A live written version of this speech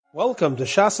Welcome to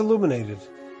Shas Illuminated.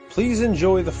 Please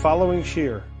enjoy the following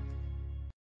shir.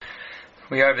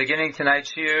 We are beginning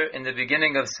tonight's shir in the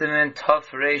beginning of siman Tov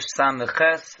Reish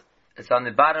Samches. It's on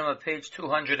the bottom of page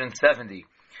 270.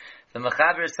 The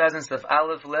Mechaber says in Sef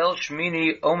Aleph, Leil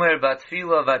Shmini Omer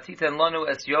Batfila Vatiten Lanu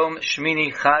Es Yom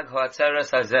Shmini Chag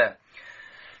Ha'atzeres Hazeh.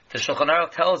 The Shulchan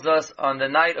Aruch tells us on the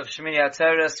night of Shmini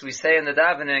Atzeres, we say in the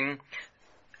davening,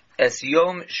 Es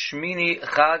Yom Shmini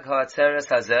Chag Ha'atzeres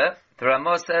Hazeh. The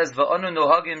Ramah says, V'onu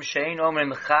nohagim she'ein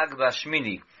omrim chag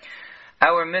b'shmini.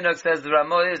 Our minhag, says the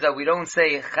Ramah, is that we don't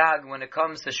say chag when it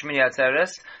comes to Shmini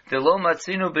Atzeres. V'lo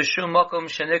matzinu b'shum makom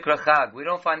shenikra chag. We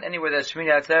don't find anywhere that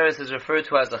Shmini Atzeres is referred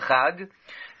to as a chag.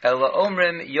 Ela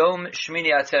omrim yom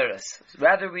Shmini Atzeres.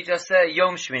 Rather, we just say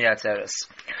yom Shmini Atzeres.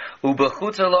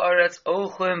 U'b'chuta la'aretz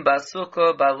ochlim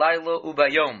b'sukkah b'laylo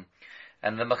u'bayom.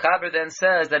 And the Mechaber then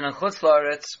says that in chutz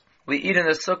la'aretz, we eat in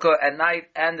the sukkah at night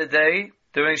and the day,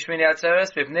 during Shmini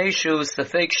Atzeres, B'vneishu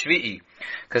Safek Shvi'i.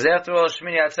 Because after all,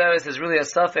 Shmini Atzeres is really a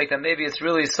suffix, and maybe it's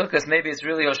really Sukkot, maybe it's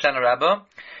really Hoshana Rabbah.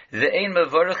 Ve'ein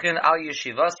mevorachin al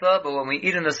yeshivasa, but when we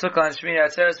eat in the Sukkah on Shmini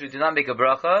Atzeres, we do not make a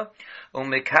bracha.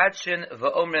 Umekadshin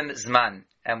v'omrim zman.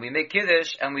 And we make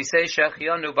Kiddush, and we say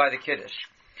Shechianu by the Kiddush.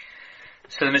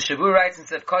 So the Mishabur writes in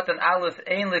Sef Katan Aleph,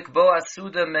 Ein likbo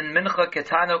asuda min mincha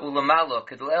ketana ulamalo,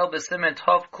 kedlel b'simen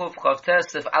tov kuf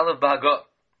chavtes Sef Aleph b'hagot.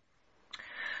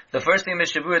 The first thing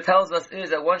Mishabura tells us is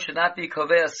that one should not be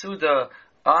kovei suda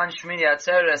on Shmini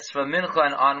Atzeres from Mincha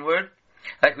and onward,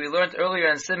 like we learned earlier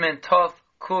in Siman Tov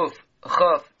Kuf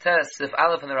Chav Tes Sif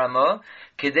Aleph in the Ramah,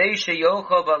 Kedei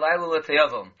sheyochal b'laylo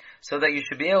l'teyavom, so that you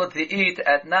should be able to eat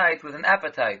at night with an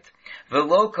appetite.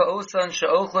 V'lo ka'osan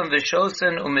she'ochlim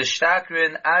v'shosin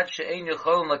u'mishtakrin ad she'ein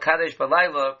yicholim l'kadesh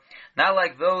b'laylo, not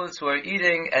like those who are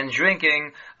eating and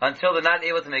drinking until they're not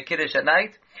able to make Kiddush at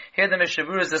night. Here the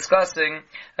Mishabur is discussing,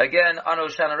 again, on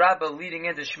Hoshana Rabbah, leading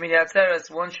into Shmini Atzeres,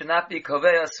 one should not be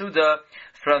Kovei Asuda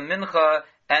from Mincha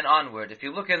and onward. If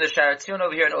you look in the Sharatzion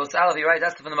over here in Os Aleph, he writes,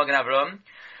 that's from the Magen Avram.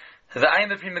 The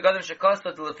Ayim B'Prim Megadim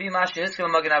Shekosot, L'Fi Mashi Hiskim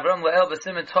Magen Avram, L'El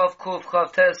B'Simen Tov Kuf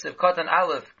Chav Tes Siv Katan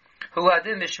Aleph, Hu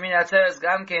Hadin B'Shmini Atzeres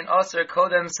Gam Kein Oser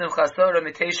Kodem Simchas Torah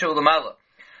Miteshu U'Lamala.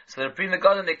 So the Pri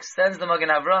Megadim extends the Magen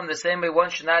Avram the same way one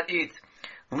should not eat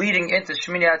leading into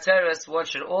Shmini Atzeres, one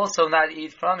should also not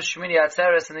eat from Shmini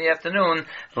Atzeres in the afternoon,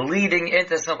 leading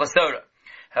into Simchas Torah.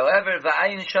 However,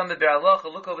 V'ayin Sham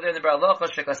B'Beralocha, look over there in the Beralocha,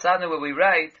 Shekasanu, where we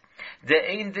write,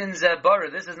 De'ein din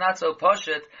zebara, this is not so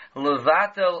poshut,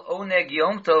 Levatel oneg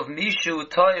yom tov mishu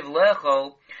toiv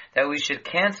lechol, that we should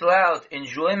cancel out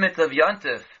enjoyment of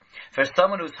yontif for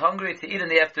someone who's hungry to eat in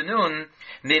the afternoon,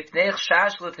 Mipnech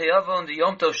shash l'teyavon de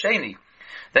yom tov sheni,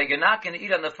 that you're not going to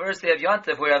eat on the first day of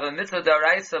Yontif, where you have a mitzvah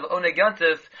daraisa of oneg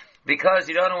Yontif, because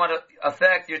you don't want to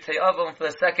affect your teyavon for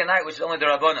the second night, which is only the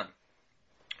Rabbanim.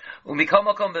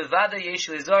 Umikomakom bevada yesh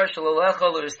lizar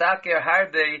shalolechol uristaker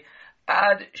harbe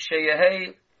ad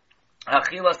sheyehei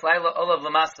achilas laila olav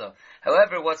lamasa.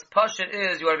 However, what's pashut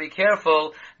is you want to be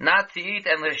careful not to eat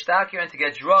and lishtaker and to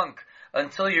get drunk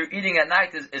until you're eating at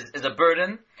night is a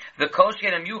burden. And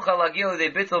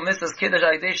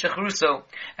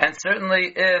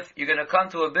certainly if you're going to come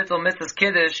to a bittul mitzvahs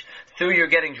kiddush through your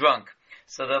getting drunk.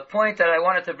 So the point that I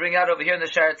wanted to bring out over here in the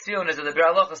Sharatzion is that the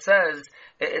Beralocha says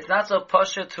it's not so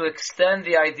pasha to extend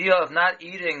the idea of not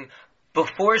eating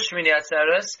before Shmini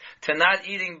Atzeres to not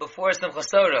eating before Simchas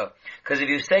Torah. Because if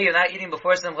you say you're not eating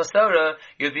before Simchas Torah,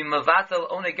 you'd be mavatel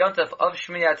oneg yontif of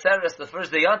Shmini Atzeres, the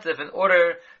first day yontif, in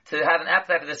order to have an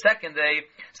appetite for the second day.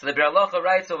 So the Beralocha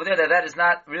writes over there that that is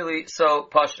not really so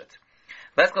pashat.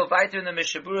 Let's go weiter in the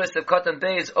Mishaburas of Katan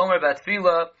Beis Omer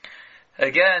Batfila.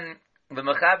 Again, the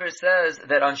Mechaber says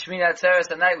that on Shmini Atzeres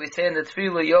at night we say in the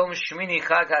Tefillah Yom Shmini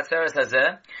Chag Atzeres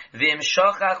Hazeh V'im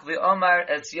Shochach V'omar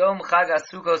Es Yom Chag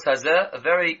Asukos Hazeh. A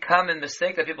very common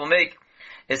mistake that people make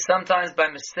is sometimes by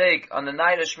mistake on the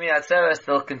night of Shmini Atzeres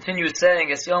they'll continue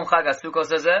saying Es Yom Chag Asukos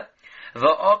Hazeh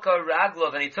V'oka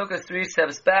Raglov, and he took us 3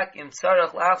 steps back. Im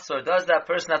Tzarech Lachzor, does that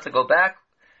person have to go back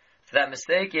for that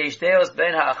mistake? Yesh deos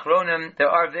ben ha'achronim, there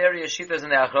are various shittas in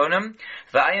the achronim.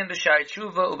 V'ayim b'shar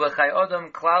tshuva u'b'chai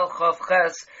odom klal chof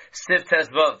ches siv tes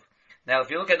vav. Now if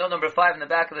you look at note number 5 in the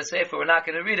back of the sefer, we're not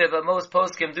going to read it, but most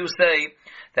poskim do say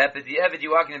that b'di'evid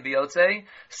you are going to be yotzei.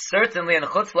 Certainly in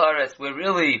chutz la'aretz, where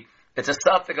really it's a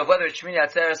suffix of whether it's Shmini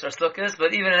Atzeres or Sukkos,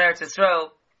 but even in Eretz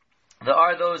Yisrael, there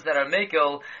are those that are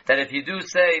mekel, that if you do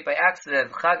say by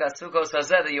accident, Chag HaSukkos Hazeh,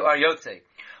 that you are yotzei.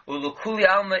 Ulukuli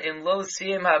alma in lo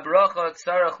siyim habracha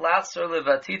tzarach lachzor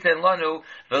levatiten lanu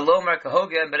velomar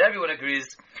kahogen. But everyone agrees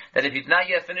that if you've not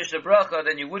yet finished the bracha,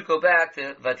 then you would go back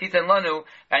to vatiten lanu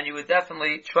and you would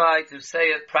definitely try to say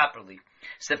it properly.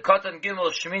 Sivkatan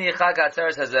Gimel Shmini Chag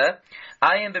Atzeres Hazeh.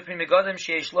 Ayim B'Pri Megadim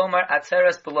Sheish Lomar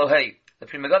Atzeres Below Hey. The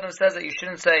Pri Megadim says that you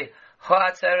shouldn't say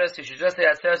Ha Atzeres, you should just say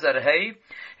Atzeres at Hey.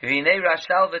 V'nei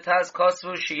Rashal V'taz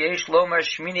Kosvu Sheish Lomar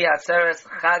Shmini Atzeres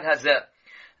Chag Hazeh.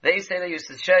 They say that you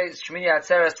should say Shmini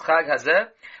Atzeres Chag Hazeh.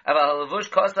 Aval Levush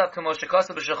Kosav Kamo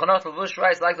Shekosav B'Shechanot. Levush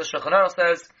writes like the Shechanot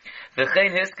says,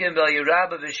 V'chein Hiskim Bel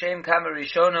Yerabah V'Shem Kamer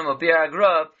Rishonim Obir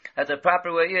Agra, that the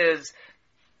proper way is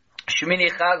Shmini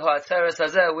Chag HaAtzeres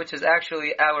Hazeh, which is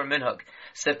actually our minhag.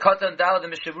 Sevkatan Dalad the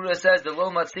Mishabura says, the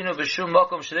Lo Matzinu B'Shum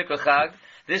Mokom Shadikra Chag.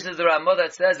 This is the Ramah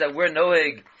that says that we're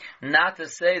noeg not to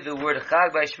say the word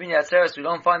Chag by Shmini Atzeres. We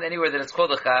don't find anywhere that it's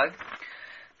called a Chag.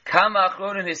 Kama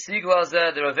Achronim Hisigu Al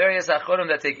Zeh. There are various Achronim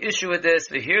that take issue with this.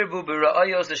 V'hirbu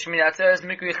B'Ra'ayos Shmini Atzeres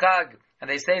Mikri Chag. And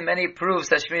they say many proofs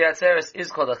that Shmini Atzeres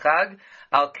is called a Chag.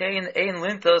 Al Kain Ein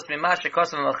Lintos Mimah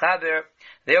Shekosav Mechaber.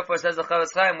 Therefore, says the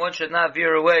Chavetz Chaim, one should not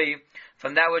veer away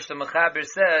from that which the Mechaber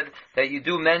said, that you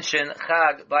do mention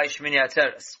Chag by Shmini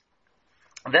Atzeres.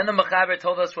 Then the Mechaber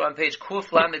told us, we're on page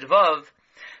Kuf Lamed Vav,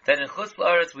 that in Chutz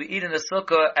La'aretz we eat in the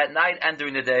sukkah at night and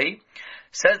during the day.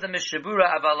 Says the Mishabura,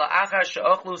 Aval la'achar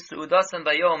she'ochlu su'udasan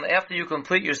bayom, after you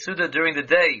complete your suda during the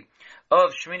day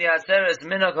of Shmini Atzeres,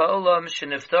 minhag ha'olam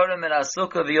sheniftarim min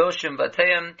ha'sukkah v'yoshim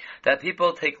bateim, that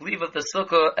people take leave of the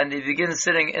sukkah and they begin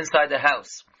sitting inside the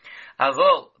house.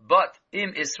 Avol, but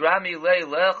im isrami lei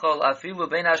lechol afilu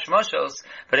bein hashmashos.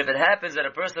 But if it happens that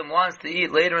a person wants to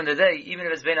eat later in the day, even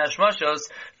if it's bein hashmashos,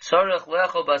 tzarich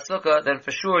lechol basukkah, then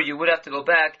for sure you would have to go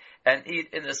back and eat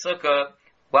in the sukkah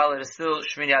while it is still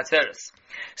Shmini Atzeres.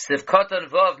 Sivkatan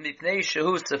vav mipnei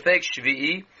shehu sefek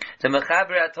shvi'i. The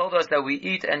Mechaber had told us that we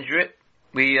eat and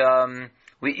we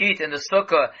eat in the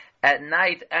sukkah at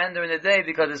night and during the day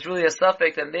because it's really a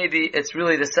suffix, and maybe it's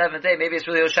really the seventh day, maybe it's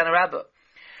really Hoshana Rabbah.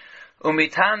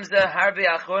 Umitamza harbe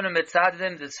achronim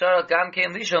etzadim d'tzarach gam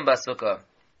kein lishon basukah.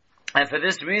 And for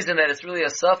this reason that it's really a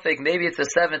suffix, maybe it's the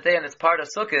seventh day and it's part of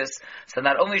Sukkot, so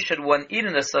not only should one eat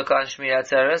in the Sukkah on Shmini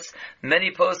Atzeres,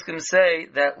 many poskim say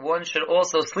that one should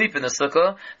also sleep in the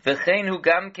Sukkah. V'chein hu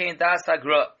gam kein das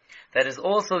hagra. That is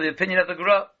also the opinion of the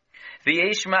Gra.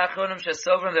 V'yesh ma'achronim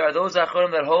shesovrim, there are those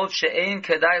achronim that hold she'ein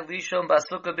kedai lishon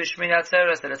basukah b'Shmini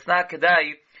Atzeres, that it's not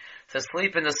kedai to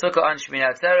sleep in the sukkah on Shmini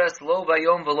Atzeres, lo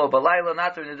bayom v'lo balayla,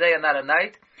 not during the day and not at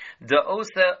night. The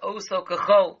oso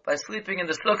kachol, by sleeping in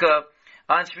the sukkah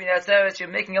on Shmini Atzeres, you're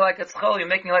making it like a tzchol, you're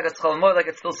making it like a tzchol, more like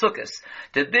it's still sukkahs.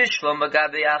 The bishlom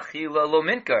magabe achila lo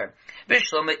minkar.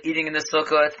 Bishlom, eating in the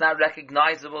sukkah, it's not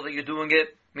recognizable that you're doing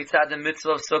it. Mitzad the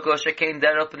mitzvah of sukkah, shekein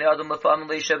derop in the adam lefam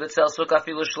leisha v'tzel sukkah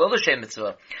afilu shlo l'shem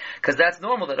mitzvah. Because that's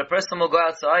normal, that a person will go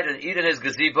outside and eat in his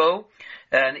gazebo,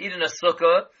 and eat in a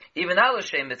sukkah, even al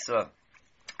l'shem mitzvah.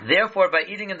 Therefore, by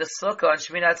eating in the sukkah on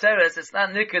Shmini Atzeres, it's not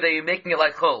nikkur that you're making it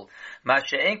like chol. Ma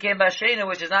she'en kein b'sheina,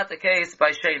 which is not the case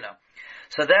by sheina.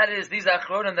 So that is, these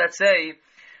achronim that say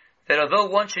that although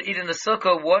one should eat in the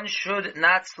sukkah, one should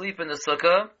not sleep in the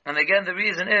sukkah. And again, the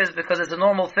reason is because it's a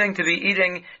normal thing to be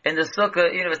eating in the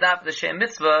sukkah, even if it's not for the Shem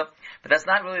mitzvah, but that's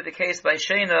not really the case by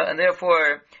sheina, and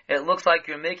therefore it looks like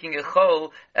you're making a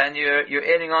chol and you're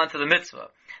adding on to the mitzvah.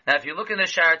 Now, if you look in the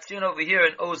Sha'ar Tziyun over here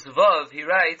in Oz Vav, he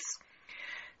writes,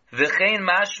 V'chein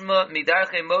mashma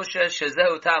midarchei Moshe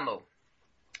shezehu tamo.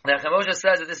 Now, Moshe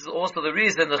says that this is also the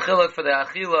reason, the chiluk for the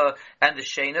achila and the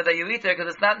sheina, that you eat there,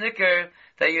 because it's not nikkur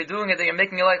that you're doing it, that you're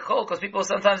making it like chol, because people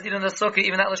sometimes eat in the sukkah,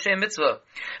 even not l'shem mitzvah.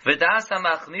 V'das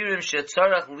ha'machnirim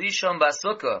shetzarach lishon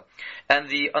ba'sukkah. And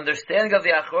the understanding of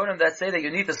the achronim that say that you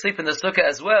need to sleep in the sukkah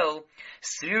as well,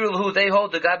 svirul hu, they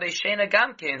hold the gabe sheina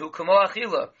gamkein, hu kamo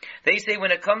achila. They say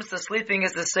when it comes to sleeping,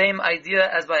 it's the same idea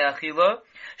as by achila.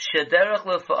 Shederach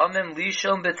lefa'amim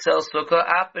lishon b'tzel sukkah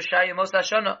af b'shayim mos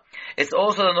hashana. It's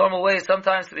also the normal way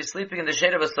sometimes to be sleeping in the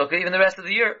shade of a sukkah, even the rest of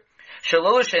the year.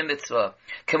 Shalol Shem mitzvah.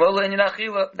 Kemola in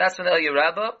Yinachila. That's from the El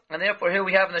Yerabah. And therefore here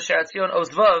we have in the Sha'ar Tziyun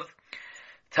Ozvav,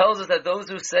 tells us that those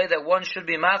who say that one should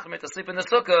be machmir to sleep in the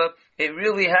sukkah, it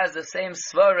really has the same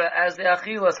svara as the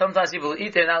achila. Sometimes people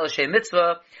eat there not l'shem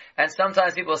mitzvah, and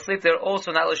sometimes people sleep there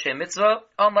also not l'shem mitzvah.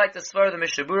 Unlike the svara the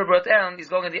Mishabura brought down, he's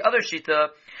going in the other shita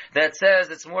that says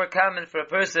it's more common for a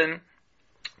person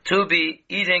to be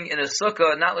eating in a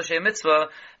sukkah, not l'shem mitzvah,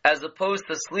 as opposed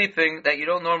to sleeping that you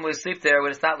don't normally sleep there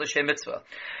when it's not l'shem mitzvah.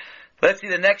 Let's see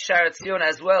the next Sha'ar Tziyun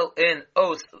as well in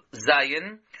Os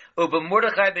Zayin. The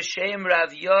Mordechai b'Shem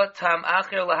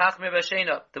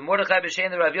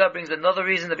the Rav Yah brings another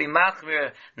reason to be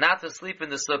machmir, not to sleep in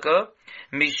the sukkah.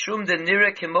 Mishum de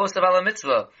nira kimosav ala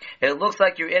mitzvah. It looks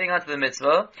like you're adding on to the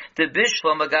mitzvah. The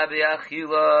bishlam agabe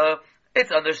achila. It's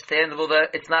understandable that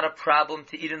it's not a problem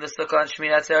to eat in the sukkah on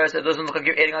Shmini Atzeres. It doesn't look like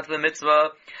you're adding onto the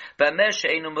mitzvah.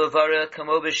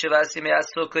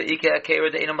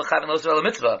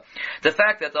 The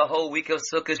fact that the whole week of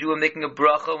sukkahs you were making a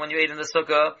bracha when you ate in the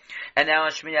sukkah, and now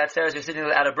on Shmini Atzeres you're sitting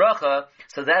without a bracha,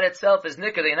 so that itself is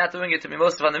nikkah that you're not doing it to be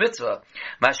most of on the mitzvah.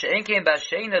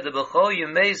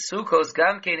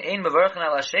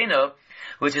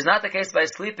 Which is not the case by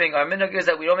sleeping. Our minhag is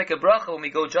that we don't make a bracha when we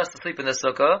go just to sleep in the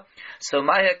sukkah. So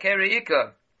maya keri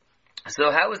ika.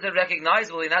 So how is it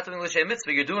recognizable? You're not doing l'shem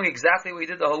mitzvah. You're doing exactly what you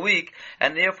did the whole week,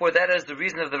 and therefore that is the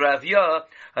reason of the Ravya.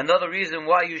 Another reason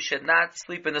why you should not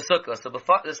sleep in the sukkah. So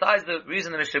besides the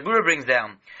reason the Mishnah Berurah brings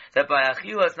down that by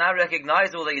achila it's not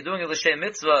recognizable that you're doing a l'shem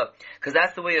mitzvah, because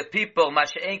that's the way of people.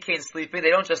 Masha'en can't sleeping.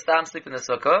 They don't just stop sleeping in the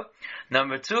sukkah.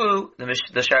 Number two, the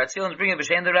Sharatzilin is bringing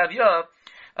b'shem the Ravya.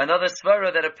 Another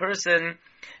svara that a person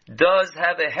does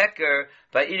have a heker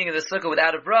by eating in the sukkah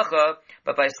without a bracha,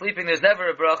 but by sleeping there's never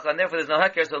a bracha, and therefore there's no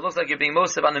heker, so it looks like you're being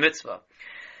mosef on the mitzvah.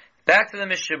 Back to the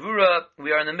Mishnah Berurah,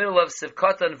 we are in the middle of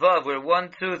Sivkot and Vav. We're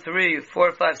 1, 2, 3,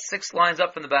 4, 5, 6 lines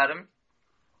up from the bottom.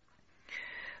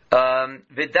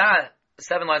 Vidah,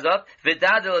 7 lines up.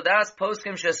 Vidah deladas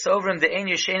poskim shesovrim de'en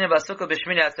yeshenim b'sukkah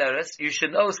b'shmini atzeres. You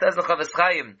should know, says the Chavetz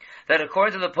Chaim, that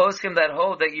according to the poskim that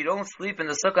hold that you don't sleep in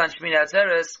the sukkah on shmini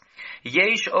atzeres,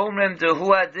 yesh omrim dehu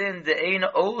adin de'en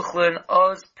ochlin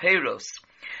oz peiros.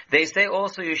 They say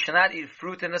also you should not eat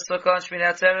fruit in the sukkah on Shmini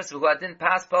Atzeres, who didn't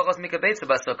pass pachos mikabetza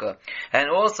b'sukkah, and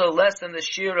also less than the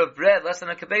shear of bread, less than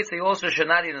a kabetza, you also should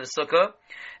not eat in the sukkah.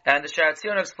 And the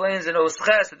Sharatzion explains in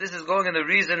Osches that this is going in the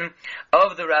reason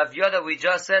of the Ravya that we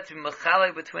just said to be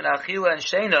mechalek between achila and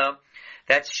sheina.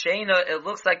 That sheina, it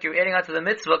looks like you're adding onto the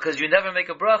mitzvah because you never make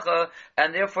a bracha,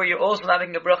 and therefore you're also not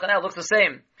making a bracha now. It looks the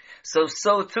same. So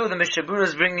too, the Mishnah Berurah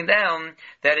is bringing down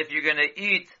that if you're going to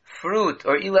eat fruit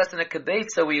or eat less than a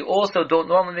kabetza, we also don't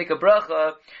normally make a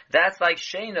bracha. That's like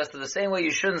sheina. So the same way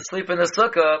you shouldn't sleep in the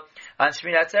sukkah on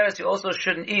Shmini Atzeres, you also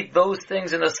shouldn't eat those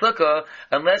things in the sukkah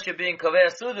unless you're being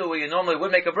kaveh sudu, where you normally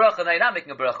would make a bracha. Now you're not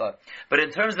making a bracha. But in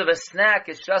terms of a snack,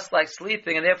 it's just like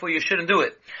sleeping, and therefore you shouldn't do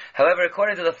it. However,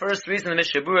 according to the first reason the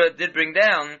Mishnah Berurah did bring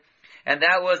down, and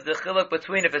that was the chiluk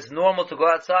between if it's normal to go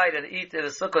outside and eat in the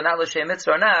sukkah, not l'shem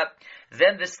mitzvah or not,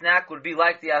 then the snack would be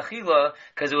like the achila,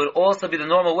 because it would also be the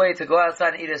normal way to go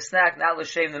outside and eat a snack, not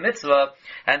l'shem the mitzvah,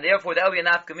 and therefore that would be an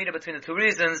afkamina between the two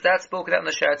reasons. That's spoken out in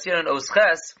the Sharatzion and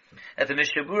Osches, at the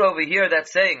Mishnah Berurah over here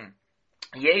that's saying,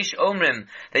 Yesh omrim,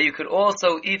 that you could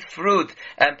also eat fruit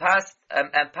and pass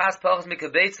pachos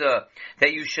mikabetza,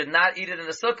 that you should not eat it in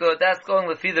the sukkah. That's going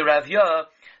with the Ravya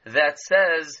that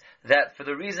says that for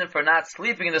the reason for not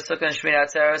sleeping in the sukkah and Shmini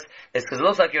Atzeres is because it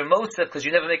looks like you're mosef because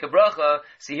you never make a bracha.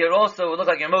 See here also it would look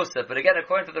like you're mosef. But again,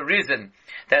 according to the reason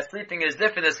that sleeping is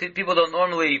different, is people don't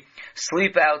normally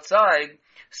sleep outside.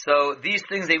 So these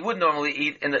things they would normally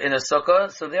eat in a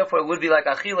sukkah. So therefore it would be like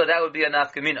achila. That would be a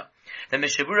nafkamina. The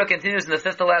Mishnah Berurah continues in the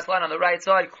fifth to last line on the right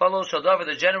side. Klalo shadavar.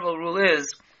 The general rule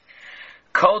is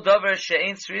Kol davar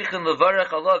she'ein tzrichin levarach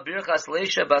alav birchas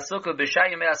leisha basukkah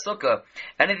b'shayim me'asukkah.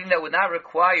 Anything that would not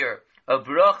require a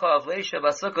bracha of leisha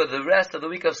basukkah the rest of the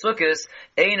week of sukkahs,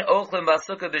 ein ochlim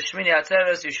basukkah b'shmini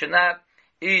atzeres. You should not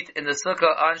eat in the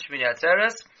sukkah on shmini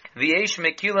atzeres. V'yesh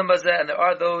mekilim bazeh, and there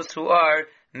are those who are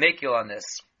mekil on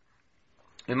this.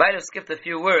 We might have skipped a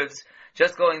few words.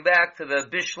 Just going back to the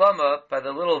Bishlama, by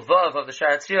the little Vav of the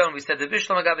Sharatzion, we said the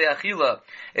Bishlama gabe achila.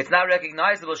 It's not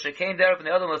recognizable. Shekein derep in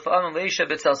the other mefa'am leisha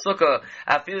b'tzal sukkah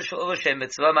afil shel ulushem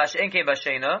mitzvah mash'en kein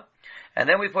b'sheina. And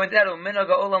then we point out minhag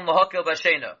ha'olam lahakil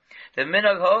b'sheina. The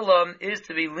minhag ha'olam is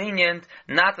to be lenient,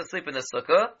 not to sleep in the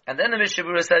sukkah. And then the Mishnah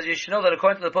Berurah says you should know that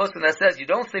according to the posting that says you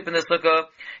don't sleep in the sukkah,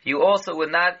 you also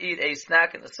would not eat a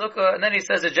snack in the sukkah. And then he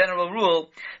says a general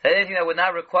rule that anything that would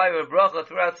not require a bracha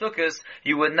throughout sukkahs,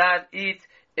 you would not eat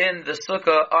in the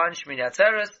sukkah on Shmini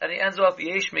Atzeres. And he ends off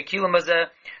yesh mekilim bazeh.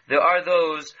 There are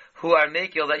those who are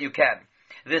mekil that you can.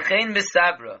 V'chein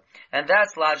misabra. And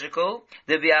that's logical.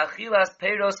 The bi'achilas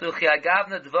peiros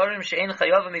u'chiagavna dvarim she'en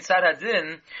chayav mitzad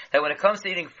hadin, that when it comes to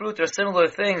eating fruit or similar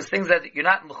things that you're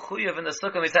not mechuyev in the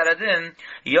sukkah mitzad hadin,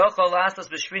 yochol lasas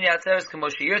b'shmini atzeres k'mo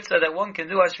sheyirtza, that one can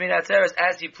do on shmini atzeres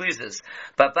as he pleases.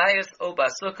 Babayis o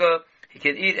basukkah, he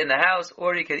can eat in the house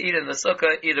or he can eat in the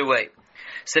sukkah, either way.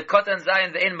 Sivkot and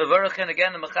Zayin ve'en mevarachin,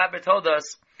 again the Mechaber told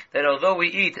us that although we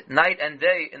eat night and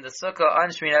day in the sukkah on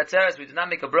Shmini Atzeres, we do not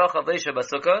make a bracha of leisha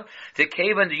basukkah. The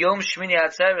kevan the yom Shmini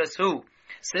Atzeres who,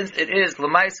 since it is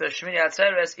l'maisa Shmini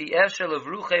Atzeres i'efshel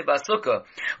levruche basukkah,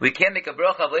 we can't make a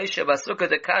bracha of leisha basukkah.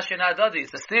 The kashin adadi,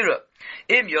 it's a stira.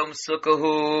 Im yom sukkah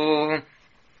hu.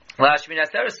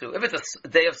 If it's a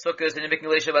day of Sukkot and you're making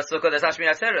Leisha Basukkah, that's not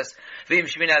Shmini Atzeres. V'im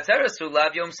Shmini Atzeresu,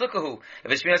 Lav Yom Sukkahu.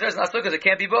 If it's Shmini Atzeres, not Sukkot, it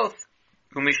can't be both.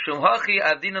 Umishum hachi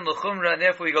adinan l'chumra, and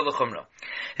therefore we go l'chumra.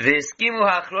 V'eskimu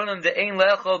ha'achronim de'ein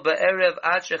lecho ba'erev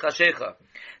ad shechashecha.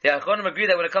 The achronim agree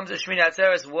that when it comes to Shmini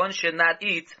Atzeres, one should not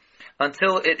eat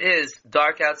until it is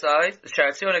dark outside. The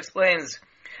Sharatzion explains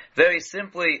very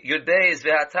simply, Yud Beis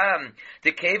v'hatam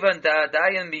dekevan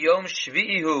da'adayin miyom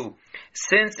shvi'ihu.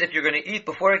 Since if you're going to eat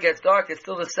before it gets dark, it's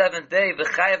still the seventh day.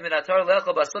 V'chayav min atar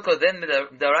lecho b'sukkah, then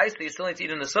the rice you still need to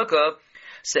eat in the sukkah.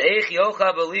 Se'eich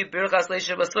yocha b'li birchas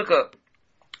leisha b'sukkah.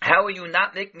 How are you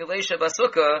not making a leisha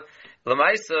b'sukkah?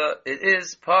 L'maisa, it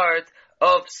is part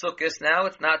of Sukkot now.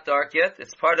 It's not dark yet.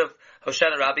 It's part of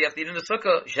Hoshana Rabbi. You have to eat in the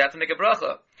sukkah. You should have to make a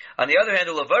bracha. On the other hand,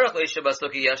 Ulavarach leisha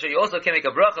b'sukkah yasher. You also can make a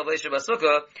bracha of leisha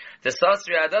b'sukkah. The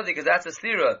sasri adadi, because that's a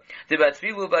stira. The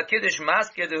batfilu b'kiddush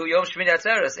maskir dehu yom shmini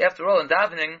atzeres. After all, in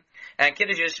davening and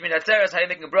kiddush is shmini atzeres, how are you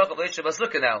making a bracha of leisha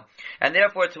b'sukkah now? And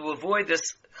therefore, to avoid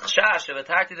this chash of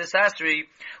attacking the sasri,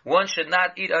 one should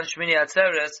not eat on shmini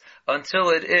atzeres until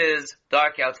it is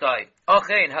dark outside.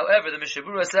 Ochein, however, the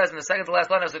Mishabura says in the second to last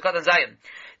line of Sukkot and Zayin,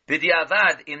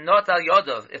 B'diavad im not al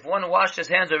yodov, if one washed his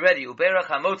hands already, uberach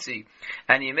hamotzi,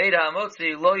 and he made a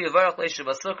hamotzi, lo yivarach leisha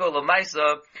b'sukkah, lo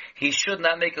maisa, he should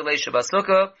not make a leisha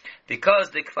b'sukkah,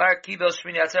 because the kfar kibel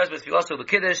shmini atzeres, but if you also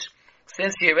b'kiddush,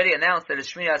 since he already announced that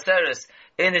it's shmini atzeres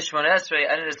in his shmon esrei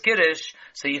and in his kiddush,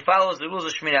 so he follows the rules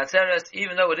of shmini atzeres,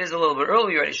 even though it is a little bit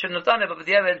earlier, and he shouldn't have done it, but with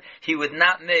the Evid, he would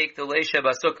not make the leisha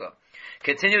b'sukkah.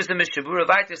 Continues the Mishabura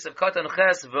Vaitis of Katan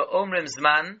Ches v'omrim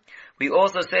zman. We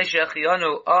also say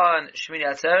she'achiyanu on Shmini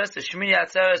Atzeres. The Shmini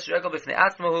Atzeres regel b'fnei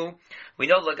atzmahu. We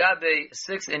know Lagabe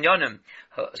 6 in Yonim.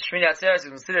 Shmini Atzeres is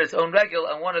considered its own regel,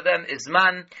 and one of them is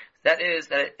zman. That is,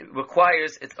 that it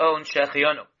requires its own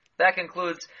she'achiyanu. That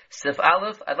concludes Sif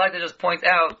Aleph. I'd like to just point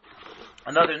out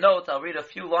another note. I'll read a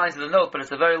few lines of the note, but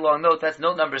it's a very long note. That's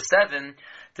note number 7.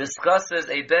 Discusses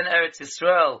a Ben Eretz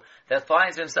Yisrael that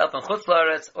finds himself in Chutz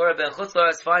La'aretz, or a Ben Chutz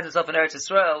La'aretz finds himself in Eretz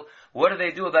Yisrael. What do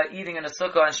they do about eating in a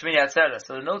sukkah on Shmini Atzeres?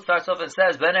 So the note starts off and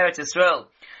says, Ben Eretz Yisrael,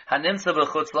 Hanimsa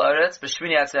b'Chutz La'aretz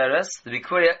b'Shmini Atzeres.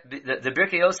 The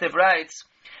Birkei Yosef writes,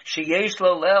 Sheyesh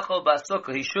lo le'achol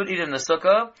b'sukkah. He should eat in the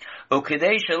sukkah.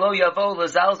 Ukidei shelo yavo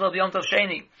l'zalzal b'yom tov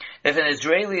sheni. If an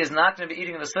Israeli is not going to be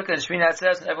eating in the sukkah in Shmini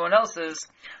Atzeres and everyone else is,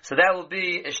 so that will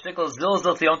be a shtickle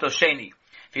zilzal to yom tov sheni.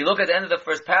 If you look at the end of the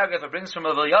first paragraph, it brings from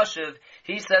Rav Yashiv,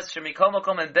 he says, Shemikol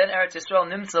Makom and Ben Eretz Yisrael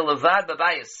nimtza levad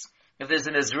b'bayis. If there's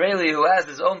an Israeli who has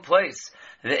his own place,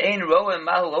 the ein roem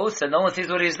mahu osa, no one sees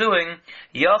what he's doing,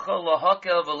 yachol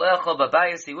lohakel v'lechol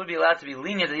b'bayis, he would be allowed to be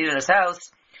lenient to eat in his house.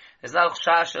 There's no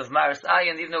chash of Maris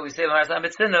Ayin, even though we say Maris Ayin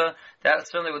B'tzina, that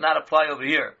certainly would not apply over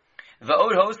here.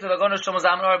 V'od host of Agonos Shlomo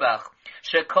Zalman Auerbach.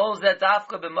 Shekol zeh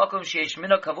dafka b'makom sheyesh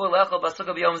minhag kavur le'achol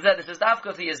b'sukkah b'yom zeh. This is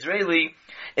dafka if the Israeli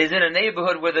is in a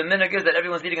neighborhood where the minhag is that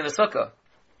everyone's eating in the sukkah.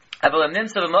 But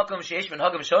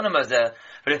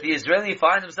if the Israeli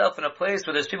finds himself in a place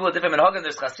where there's people with different minhagim,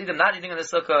 there's Hasidim not eating in the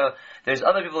sukkah, there's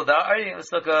other people that are eating in the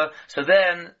sukkah, so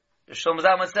then Shlomo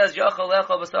Zalman says, Yachol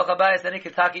le'achol b'sukkah b'bayis, then he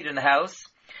can eat in the house.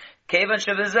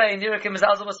 Obviously,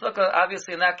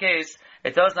 in that case,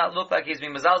 it does not look like he's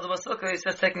being mezalzel b'sukkah, he's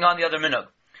just taking on the other minhag.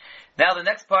 Now, the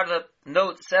next part of the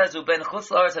note says, "Uben chutz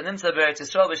la'aretz hanimtza be'eretz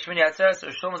Yisrael b'shmini atzeres."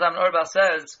 Shlomo Zalman Auerbach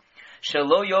says,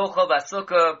 "Shelo yochel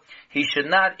b'sukkah." He should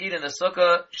not eat in the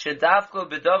sukkah. Shedavko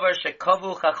b'davar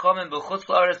shekavu chachamim b'chutz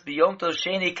la'aretz b'yom tov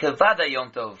sheni kevada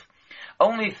yom tov.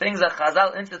 Only things that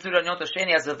Chazal instituted on Yom Tov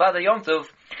Sheni as a vada Yom Tov,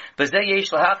 b'zeh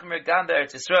yesh l'hachmir gam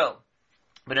be'eretz Yisrael.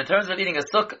 But in terms of eating in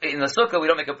the sukkah, we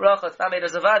don't make a bracha, it's not made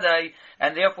as a vadai,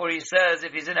 and therefore he says,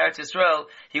 if he's in Eretz Yisrael,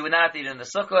 he would not eat in the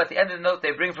sukkah. At the end of the note,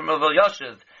 they bring from Rav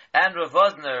Yashiv, and Rav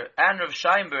Vosner, and Rav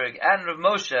Scheinberg, and Rav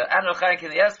Moshe, and Rav Chaim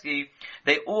Kanievsky,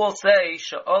 they all say,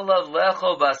 Sha'olav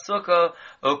lecho ba'sukkah,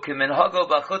 o kiminhago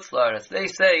ba'chutz la'aretz. They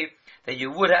say that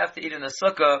you would have to eat in the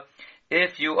sukkah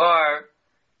if you are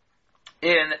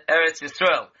in Eretz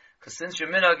Yisrael. Because since you're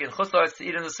minhag in chutz la'aretz to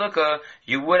eat in the sukkah,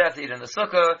 you would have to eat in the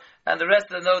sukkah. And the rest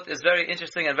of the note is very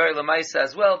interesting and very lamaisa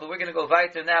as well, but we're going to go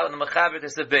weiter now in the Mechaber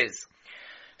Tesef Beis.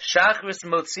 Shachris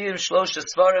motziim shlosh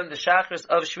svarim, the Shachris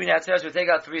of Shmini Atzeres, we take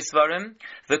out 3 svarim.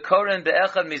 The Koren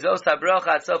be'echad mizos habracha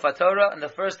at sof haTorah, and the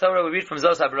first Torah we read from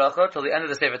Zos habracha till the end of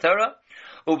the Sefer Torah.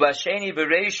 Ubasheni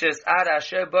bereishis ad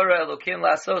asher bara elokim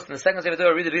lasos, in the second Sefer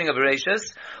Torah read the beginning of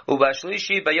bereishis.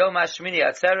 Ubashlishi bayom hashmini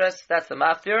atzeres, that's the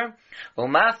maftir.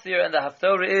 Umaftir, and the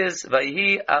haftorah is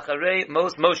vayihi acharei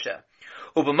mos Moshe.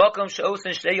 Ubamakom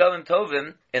she'osin shnei yomim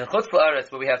tovim, in Chutz La'aretz,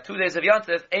 where we have 2 days of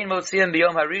Yontif, ein motziim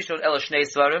b'yom harishon ela shnei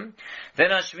svarim.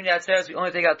 Then on Shmini Atzeres, we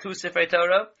only take out 2 Sifrei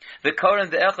Torah. V'koren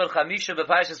ve'echad chamisha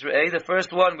b'Parshas Re'ei. The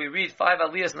first one, we read 5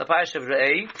 aliyahs in the Parsha of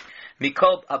Re'ei.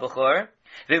 Mikol Abachor.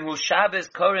 V'mu Shabbos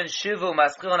koren shivu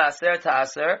maschilon aser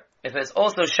ta'aser. If it's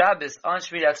also Shabbos on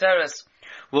Shmini Atzeres,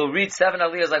 we'll read 7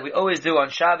 aliyahs like we always do on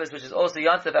Shabbos, which is also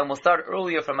Yontif, and we'll start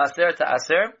earlier from aser to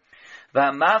aser.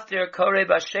 V'hamaftir korei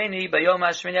b'sheni b'yom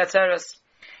ha'shmini atzeres.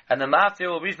 And the maftir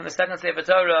will read from the second Sefer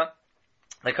Torah,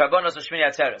 the karbonos of Shmini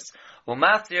Atzeres.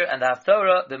 Umaftir and the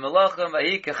haftorah, the melachim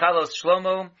v'hi kechalos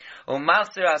shlomo.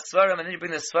 Umaftir asvarim, and then you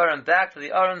bring the svarim back to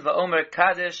the aron v'omer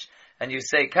kaddish, and you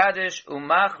say kaddish.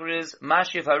 Umachriz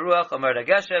mashiv haruach omer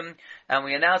dageshem, and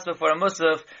we announce before a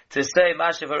musaf to say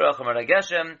mashiv haruach omer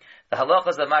dageshem. The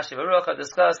halachas of mashiv haruach are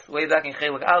discussed way back in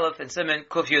Chelek Aleph and siman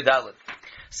kuf yud aleph.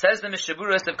 Says the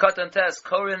Mishaburas of Katan Tes,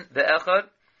 Korin the Echad,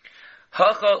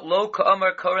 Hacha lo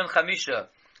ka'amar Korin Chamisha.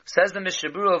 Says the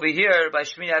Mishabura over here by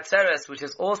Shmini Atzeres, which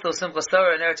is also Simchas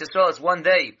Torah in Eretz Yisrael, it's 1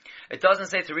 day. It doesn't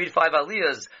say to read 5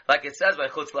 aliyahs, like it says by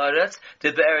Chutz La'aretz,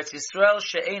 did the Eretz Yisrael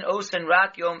she'ein osin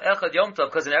rak yom echad yom tov,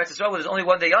 because in Eretz Yisrael there's only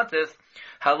 1 day yontif,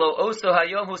 halo oso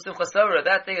hayom hu Simchas Torah,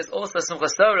 that day is also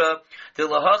Simchas Torah, the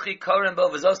lahachi koren bo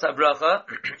v'zos habracha.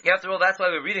 After all, that's why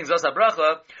we're reading Zos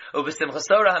habracha, u'v'simchas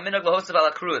Torah haminag lahosav al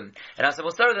akrun. And on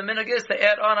Simchas Torah, the minhag is to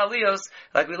add on aliyos,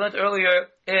 like we learned earlier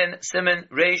in Siman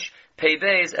Reish Pei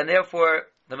Beis, and therefore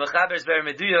the Mechaber is very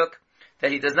meduyuk that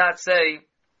he does not say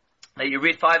that you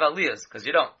read 5 aliyahs, because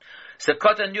you don't.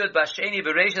 Sevkotan Yud Basheni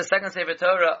Bereshis, second Sefer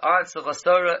Torah on Simchas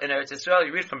Torah in Eretz Yisrael,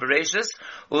 you read from Bereshis,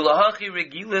 Ulahachi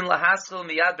Regilin Lahaskil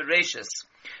Miyad Bereshis.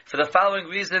 For the following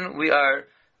reason, we are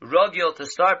Rogil to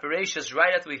start Bereshis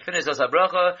right after we finish Zos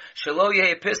HaBracha. Shelo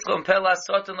Yehi Pischum Pelas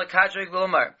Satan Lekadrig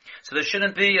Lomar. So there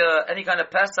shouldn't be any kind of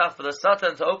pesach for the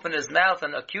Satan to open his mouth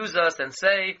and accuse us and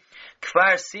say,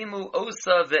 Kvar Simu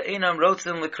Osa Ve'enam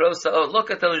Rotzim Lekrosa. Oh,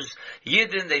 look at those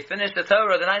Yidden, they finished the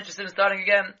Torah, they're not interested in starting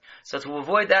again. So to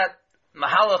avoid that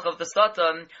mahalach of the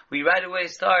Satan, we right away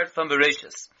start from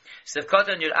Bereshis.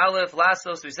 Sefkatan Yud Aleph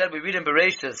Lasos, we said we read in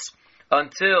Bereshis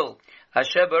until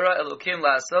Hashem bara Elokim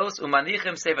lasos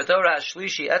umanichim Sefer Torah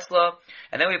Shlishi Etzla,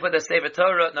 and then we put the Sefer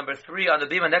Torah number 3 on the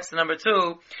bima next to number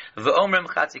 2. V'omrim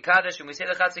Chatzi Kaddish, and we say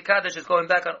the Chatzi Kaddish is going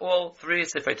back on all 3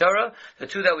 Sefer Torah, the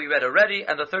 2 that we read already,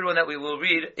 and the 3rd one that we will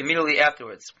read immediately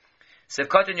afterwards.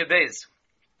 Sefkat Yubez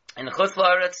in Chutz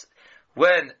La'aretz,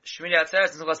 when Shmini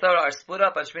Atzeres and Simchas Torah are split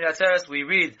up on Shmini Atzeres, we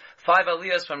read 5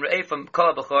 aliyahs from Re'ei from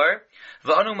Kol B'chor.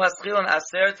 V'anu maschilon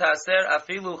aser ta'aser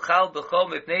afilu chal b'chol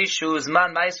mipnei shu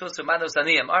zman maisus u'manos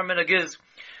aniyim. Our minhag is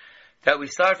that we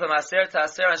start from aser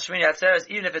ta'aser on Shmini Atzeres,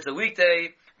 even if it's a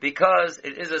weekday, because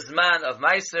it is a zman of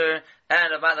maiser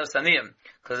and of manos aniyim,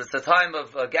 because it's the time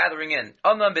of gathering in.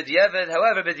 Omnam b'diavad,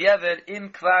 however, b'diavad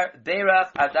im kvar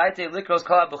beirach adaite likros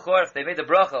kol b'chor, if they made the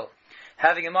bracha,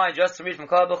 having in mind just to read from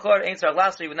Kol B'chor, Ein Tzarach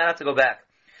last week, we would not have to go back.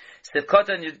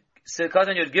 Sivkotan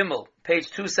Yud Gimel, page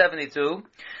 272.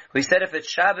 We said if it's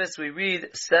Shabbos, we read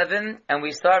 7, and we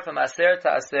start from Aser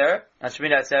to Aser, on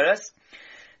Shmini Atzeres.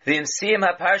 V'imsiyim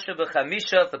ha-parsha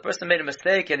b'chamisha, if the person made a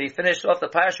mistake, and he finished off the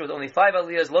parsha with only 5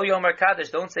 aliyahs, lo yomer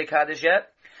kaddish, don't say kaddish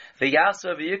yet.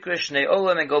 V'yasor v'yikra shnei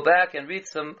olam, and go back and read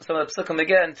some of the psukim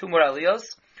again, 2 more aliyahs.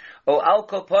 O al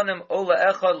kol ponim ola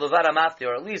echad levad amafti,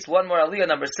 or at least 1 more aliyah,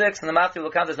 number 6, and the mafti will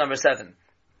count as number 7.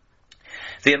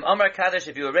 The Amar Kaddish,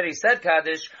 if you already said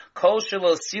Kaddish, Kol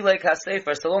Shelo Silek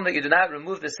HaSefer, so long that you do not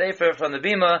remove the Sefer from the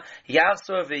Bima,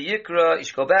 Yavsor V'Yikra, you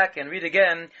should go back and read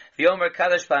again, the Omer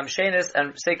Kaddish Pam Shenis,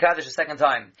 and say Kaddish a second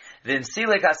time. Then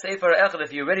Silek HaSefer Echad,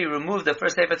 if you already removed the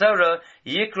first Sefer Torah,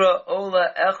 Yikra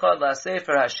Ola Echad La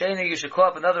Sefer HaSheni, you should call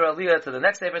up another Aliyah to the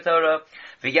next Sefer Torah,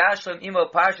 V'Yashlam Imo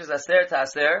Parshas Aser to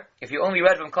Aser, if you only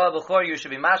read from Kol B'chor, you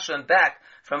should be mashlam back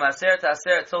from Aser to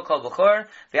Aser till Kol B'chor,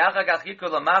 V'Achagach Yikra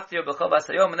La Maftir B'chol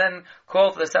Basayom, and then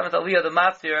call for the 7th Aliyah, the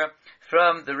Maftir,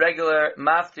 from the regular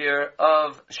Maftir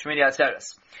of Shmini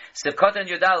Atzeres. Sivkotan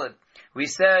Yudalid, we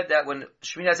said that when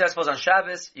Shmini Atzeres falls on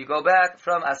Shabbos, you go back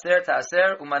from Aser to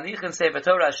Aser, Umanichin Sefer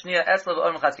Torah Shnia Etzlav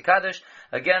Orm Chatzi Kaddish.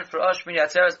 Again, for us, Shmini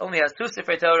Atzeres only has 2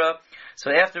 Sefer Torah,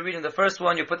 so after reading the first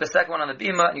one, you put the second one on the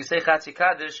Bima, and you say Chatzi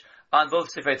Kaddish on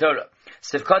both Sefer Torah.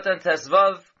 Sivkotan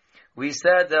Tesvav, we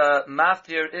said the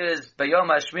Maftir is Bayom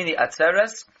HaShmini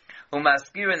Atzeres,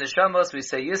 Umaskir in the Shamos, we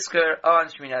say Yisker on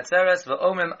Shmini Atzeres,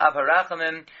 V'omim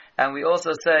Avarachamim, and we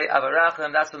also say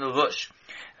Avarachim, that's the Nuvush.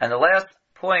 And the last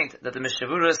point that the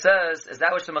Mishavura says is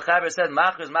that which the Mechaber said,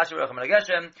 Machriz Mashiv Racham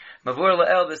Rageshem, Mavur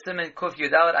La'el B'Simin Kuf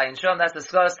Yudalet Ayin Shom, that's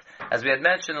discussed, as we had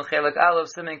mentioned, in Chelek Aleph,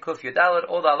 Simin Kuf Yudalet,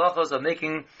 all the halachos of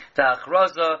making the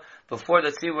Achraza before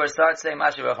the Tzibur starts saying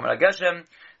Mashiv Racham Rageshem.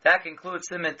 That concludes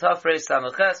Siman Tov Reish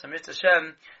Samach Ches. And Mr.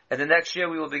 Hashem, and the next year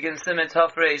we will begin Siman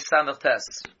Tov Reish Samach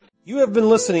Tes. You have been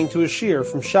listening to a shiur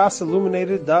from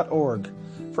shasilluminated.org.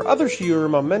 For other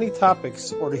shiurim on many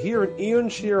topics, or to hear an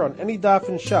Iyun shiur on any daf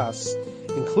in Shas,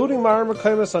 including Mareh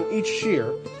Mekomos on each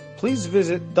shiur, please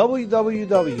visit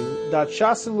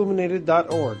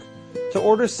www.shasilluminated.org. To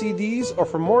order CDs or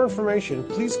for more information,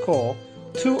 please call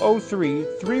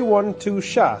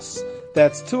 203-312-SHAS.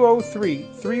 That's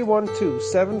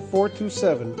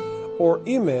 203-312-7427, or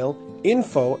email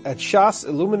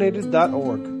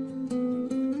info@shasilluminated.org.